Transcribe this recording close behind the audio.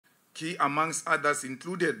Key amongst others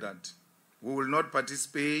included that we will not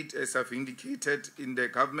participate, as I've indicated, in the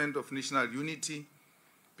government of national unity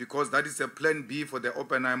because that is a plan B for the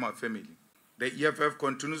Oppenheimer family. The EFF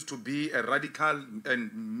continues to be a radical,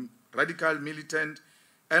 militant,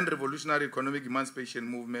 and revolutionary economic emancipation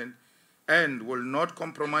movement and will not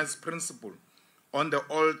compromise principle on the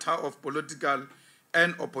altar of political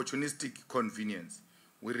and opportunistic convenience.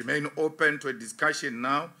 We remain open to a discussion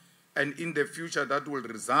now and in the future that will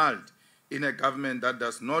result in a government that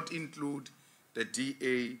does not include the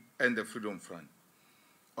DA and the Freedom Front.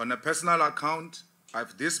 On a personal account,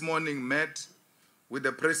 I've this morning met with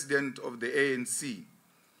the president of the ANC,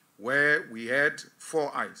 where we had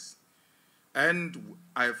 4 eyes. And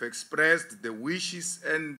I've expressed the wishes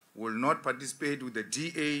and will not participate with the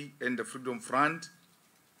DA and the Freedom Front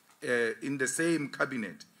in the same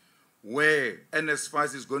cabinet, where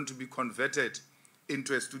NSFAS is going to be converted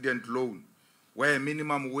into a student loan, where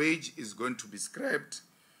minimum wage is going to be scrapped,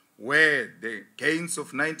 where the gains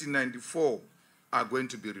of 1994 are going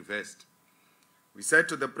to be reversed. We said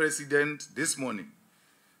to the president this morning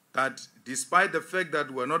that despite the fact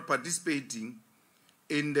that we are not participating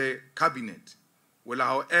in the cabinet, will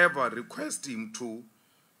however request him to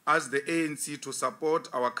ask the ANC to support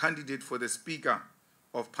our candidate for the Speaker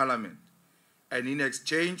of Parliament. And in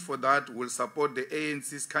exchange for that, we'll support the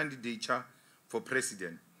ANC's candidature for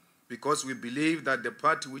president, because we believe that the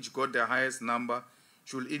party which got the highest number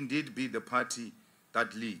should indeed be the party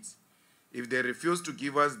that leads. If they refuse to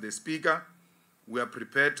give us the Speaker, we are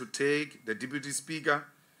prepared to take the Deputy Speaker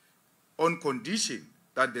on condition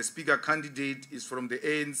that the Speaker candidate is from the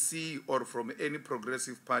ANC or from any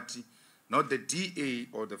progressive party, not the DA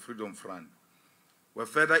or the Freedom Front. We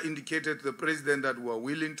further indicated to the President that we are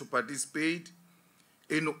willing to participate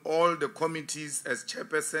in all the committees as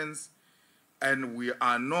chairpersons, and we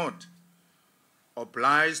are not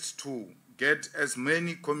obliged to get as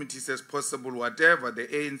many committees as possible. Whatever the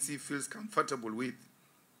ANC feels comfortable with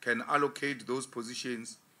can allocate those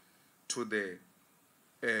positions to the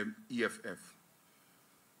EFF.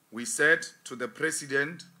 We said to the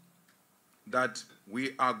President that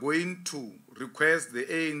we are going to request the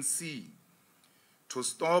ANC to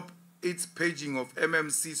stop its paging of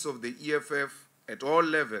MMCs of the EFF at all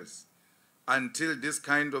levels until this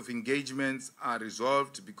kind of engagements are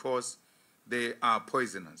resolved, because they are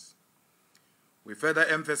poisonous. We further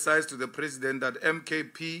emphasize to the President that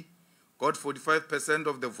MKP got 45%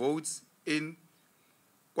 of the votes in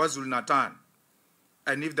KwaZulu-Natal.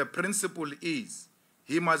 And if the principle is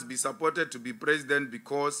he must be supported to be president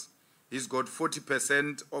because he's got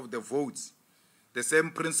 40% of the votes, the same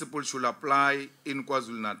principle should apply in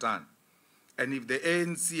KwaZulu-Natal. And if the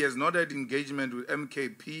ANC has not had engagement with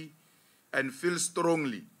MKP and feels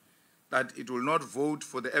strongly that it will not vote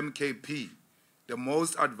for the MKP, the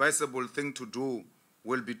most advisable thing to do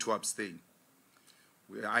will be to abstain.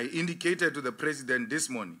 I indicated to the President this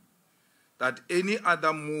morning that any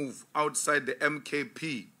other move outside the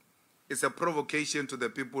MKP is a provocation to the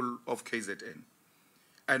people of KZN.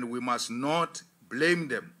 And we must not blame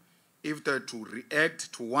them if they're to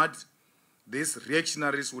react to what these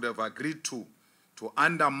reactionaries would have agreed to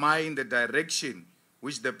undermine the direction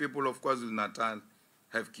which the people of KwaZulu-Natal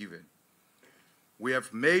have given. We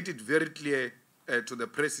have made it very clear to the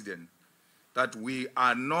President that we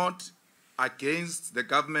are not against the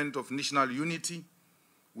government of national unity.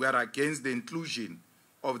 We are against the inclusion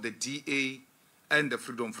of the DA and the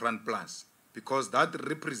Freedom Front Plus, because that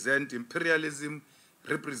represent imperialism,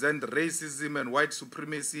 represent racism and white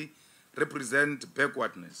supremacy, represent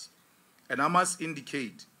backwardness. And I must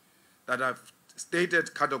indicate that I've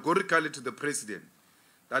stated categorically to the President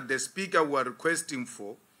that the Speaker we are requesting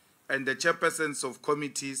for and the chairpersons of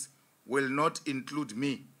committees will not include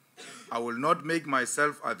me. I will not make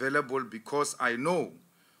myself available because I know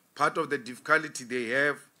part of the difficulty they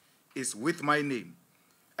have is with my name.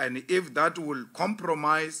 And if that will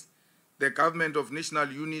compromise the government of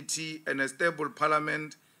national unity and a stable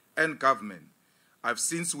parliament and government, I've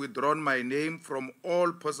since withdrawn my name from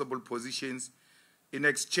all possible positions in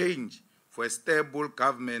exchange for a stable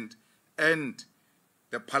government and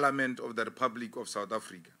the Parliament of the Republic of South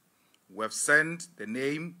Africa. We have sent the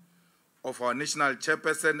name of our national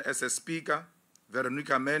chairperson as a speaker,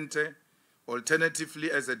 Veronica Mente,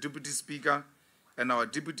 alternatively as a deputy speaker, and our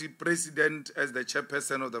deputy president as the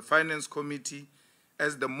chairperson of the Finance Committee,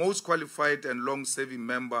 as the most qualified and long-serving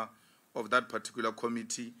member of that particular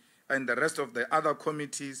committee. And the rest of the other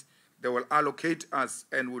committees, they will allocate us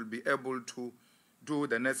and will be able to do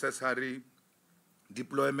the necessary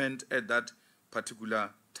deployment at that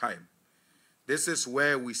particular time. This is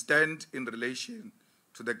where we stand in relation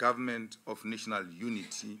to the government of national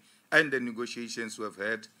unity and the negotiations we have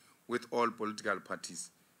had with all political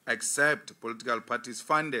parties, except political parties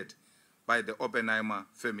funded by the Oppenheimer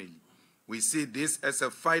family. We see this as a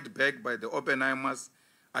fight back by the Oppenheimers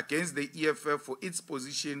against the EFF for its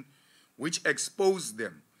position, which exposed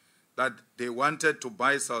them that they wanted to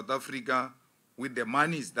buy South Africa with the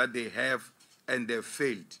monies that they have, and they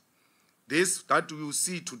failed. This that you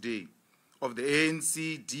see today of the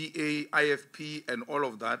ANC, DA, IFP, and all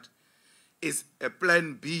of that is a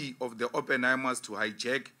plan B of the Oppenheimers to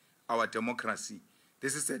hijack our democracy.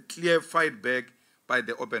 This is a clear fight back by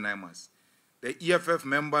the Oppenheimers. The EFF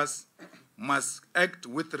members must act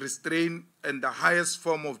with restraint and the highest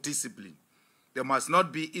form of discipline. They must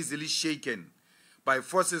not be easily shaken by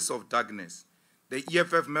forces of darkness. The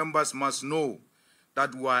EFF members must know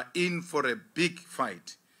that we are in for a big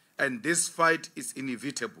fight, and this fight is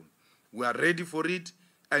inevitable. We are ready for it,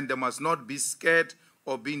 and they must not be scared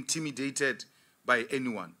or be intimidated by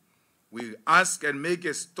anyone. We ask and make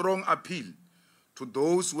a strong appeal to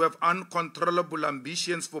those who have uncontrollable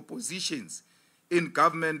ambitions for positions in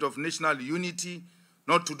government of national unity,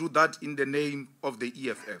 not to do that in the name of the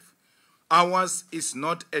EFF. Ours is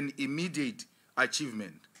not an immediate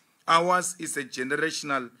achievement. Ours is a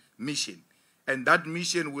generational mission, and that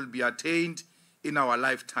mission will be attained in our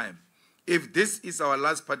lifetime. If this is our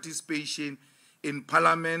last participation in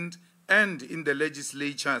Parliament and in the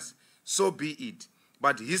legislatures, so be it.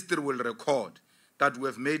 But history will record that we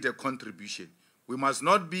have made a contribution. We must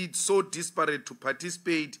not be so disparate to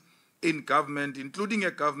participate in government, including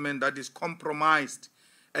a government that is compromised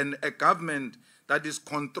and a government that is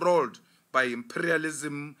controlled by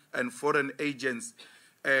imperialism and foreign agents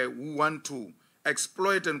who want to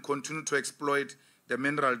exploit and continue to exploit the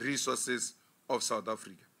mineral resources of South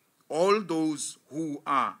Africa. All those who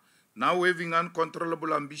are now having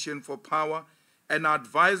uncontrollable ambition for power and are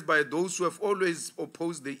advised by those who have always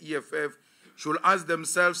opposed the EFF should ask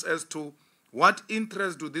themselves as to what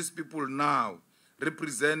interest do these people now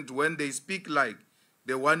represent when they speak like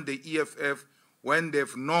they want the EFF, when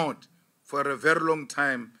they've not, for a very long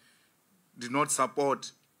time, did not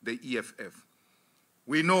support the EFF.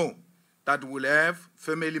 We know that we'll have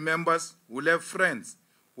family members, we'll have friends,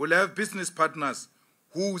 we'll have business partners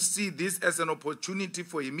who see this as an opportunity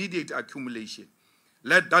for immediate accumulation.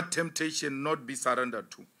 Let that temptation not be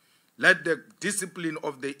surrendered to. Let the discipline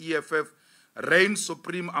of the EFF reign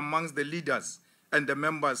supreme amongst the leaders and the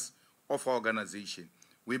members of our organization.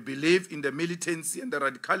 We believe in the militancy and the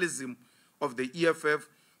radicalism of the EFF.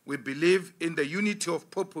 We believe in the unity of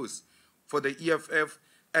purpose for the EFF,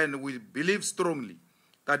 and we believe strongly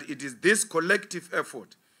that it is this collective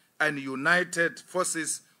effort and united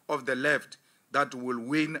forces of the left that will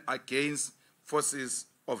win against forces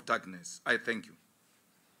of darkness. I thank you.